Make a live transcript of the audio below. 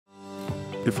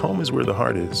If home is where the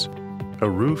heart is, a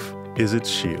roof is its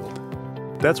shield.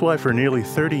 That's why for nearly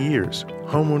 30 years,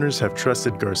 homeowners have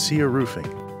trusted Garcia Roofing.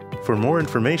 For more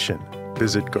information,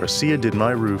 visit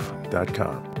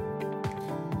garciadidmyroof.com.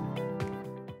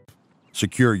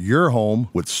 Secure your home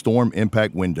with Storm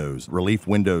Impact Windows.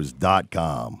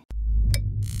 ReliefWindows.com.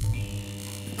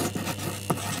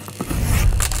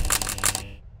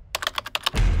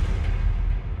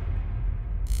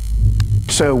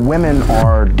 So women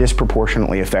are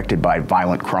disproportionately affected by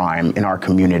violent crime in our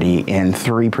community in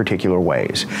three particular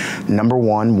ways. Number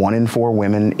one in 4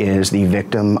 women is the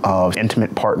victim of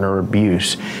intimate partner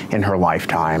abuse in her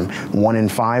lifetime. 1 in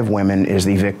 5 women is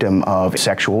the victim of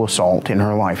sexual assault in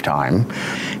her lifetime.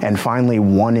 And finally,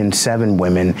 1 in 7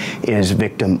 women is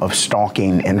victim of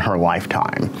stalking in her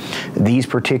lifetime. These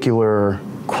particular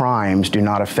crimes do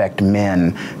not affect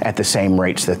men at the same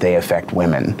rates that they affect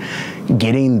women.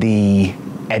 Getting the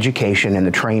education and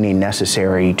the training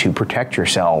necessary to protect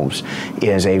yourselves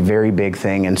is a very big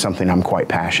thing and something I'm quite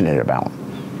passionate about.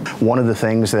 One of the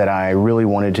things that I really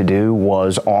wanted to do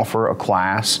was offer a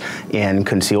class in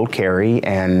concealed carry,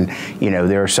 and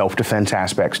there are self-defense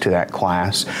aspects to that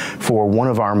class for one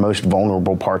of our most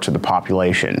vulnerable parts of the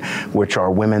population, which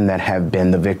are women that have been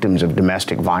the victims of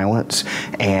domestic violence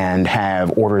and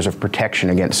have orders of protection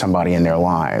against somebody in their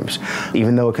lives.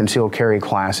 Even though a concealed carry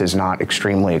class is not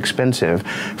extremely expensive,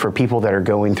 for people that are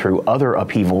going through other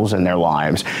upheavals in their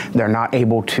lives, they're not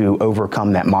able to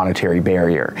overcome that monetary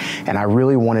barrier. And I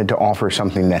really wanted to offer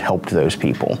something that helped those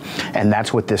people. And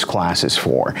that's what this class is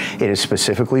for. It is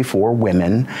specifically for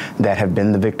women that have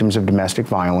been the victims of domestic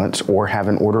violence or have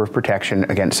an order of protection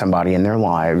against somebody in their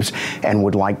lives and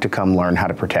would like to come learn how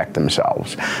to protect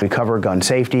themselves. We cover gun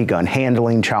safety, gun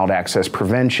handling, child access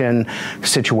prevention,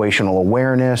 situational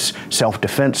awareness,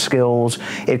 self-defense skills.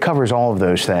 It covers all of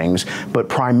those things, but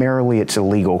primarily it's a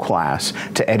legal class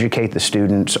to educate the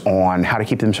students on how to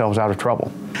keep themselves out of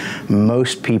trouble.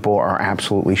 Most people are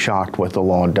absolutely shocked what the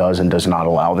law does and does not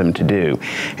allow them to do.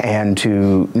 And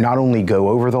to not only go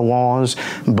over the laws,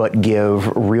 but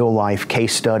give real life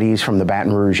case studies from the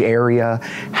Baton Rouge area,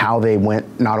 how they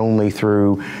went not only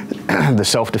through the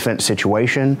self-defense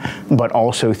situation, but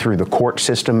also through the court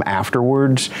system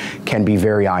afterwards, can be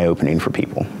very eye-opening for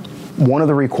people. One of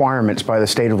the requirements by the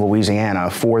state of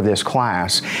Louisiana for this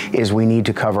class is we need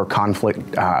to cover conflict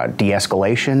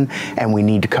de-escalation, and we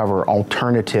need to cover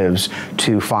alternatives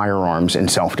to firearms in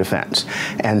self-defense.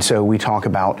 And so we talk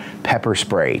about pepper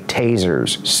spray,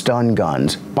 tasers, stun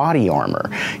guns, body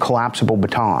armor, collapsible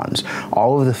batons,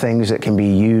 all of the things that can be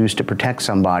used to protect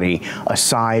somebody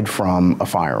aside from a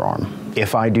firearm.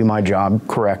 If I do my job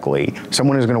correctly,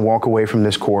 someone is going to walk away from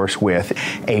this course with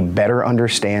a better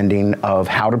understanding of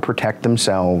how to protect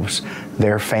themselves,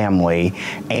 their family,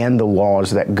 and the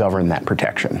laws that govern that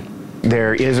protection.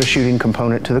 There is a shooting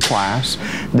component to the class.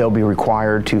 They'll be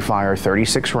required to fire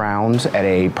 36 rounds at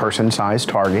a person-sized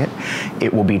target.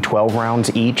 It will be 12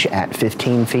 rounds each at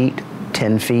 15 feet,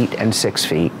 10 feet, and 6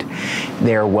 feet.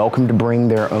 They are welcome to bring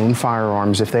their own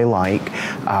firearms if they like.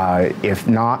 If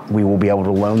not, we will be able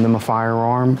to loan them a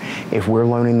firearm. If we're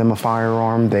loaning them a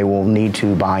firearm, they will need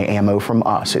to buy ammo from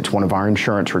us. It's one of our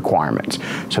insurance requirements,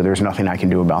 so there's nothing I can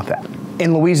do about that.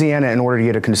 In Louisiana, in order to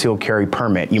get a concealed carry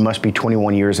permit, you must be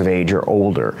 21 years of age or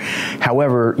older.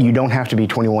 However, you don't have to be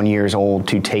 21 years old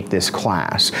to take this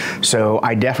class. So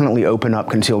I definitely open up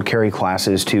concealed carry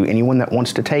classes to anyone that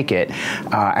wants to take it.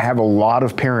 I have a lot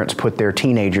of parents put their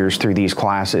teenagers through these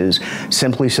classes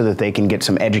simply so that they can get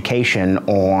some education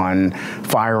on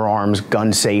firearms,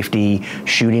 gun safety,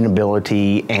 shooting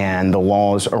ability, and the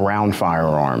laws around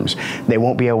firearms. They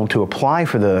won't be able to apply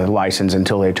for the license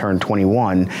until they turn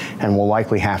 21 and will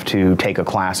likely have to take a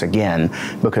class again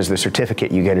because the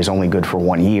certificate you get is only good for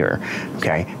 1 year.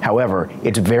 Okay. However,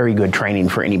 it's very good training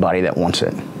for anybody that wants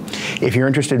it. If you're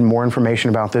interested in more information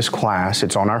about this class,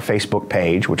 it's on our Facebook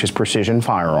page, which is Precision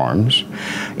Firearms.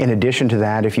 In addition to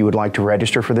that, if you would like to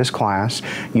register for this class,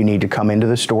 you need to come into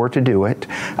the store to do it.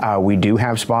 We do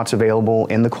have spots available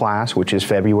in the class, which is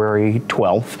February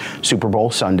 12th, Super Bowl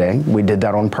Sunday. We did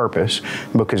that on purpose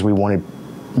because we wanted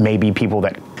maybe people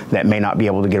that may not be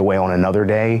able to get away on another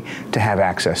day to have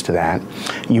access to that.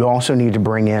 You also need to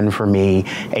bring in for me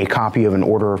a copy of an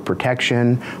order of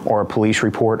protection or a police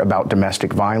report about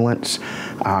domestic violence,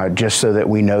 just so that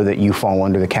we know that you fall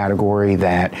under the category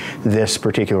that this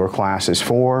particular class is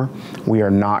for. We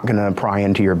are not going to pry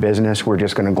into your business. We're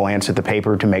just going to glance at the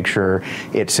paper to make sure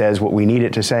it says what we need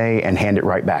it to say and hand it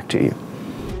right back to you.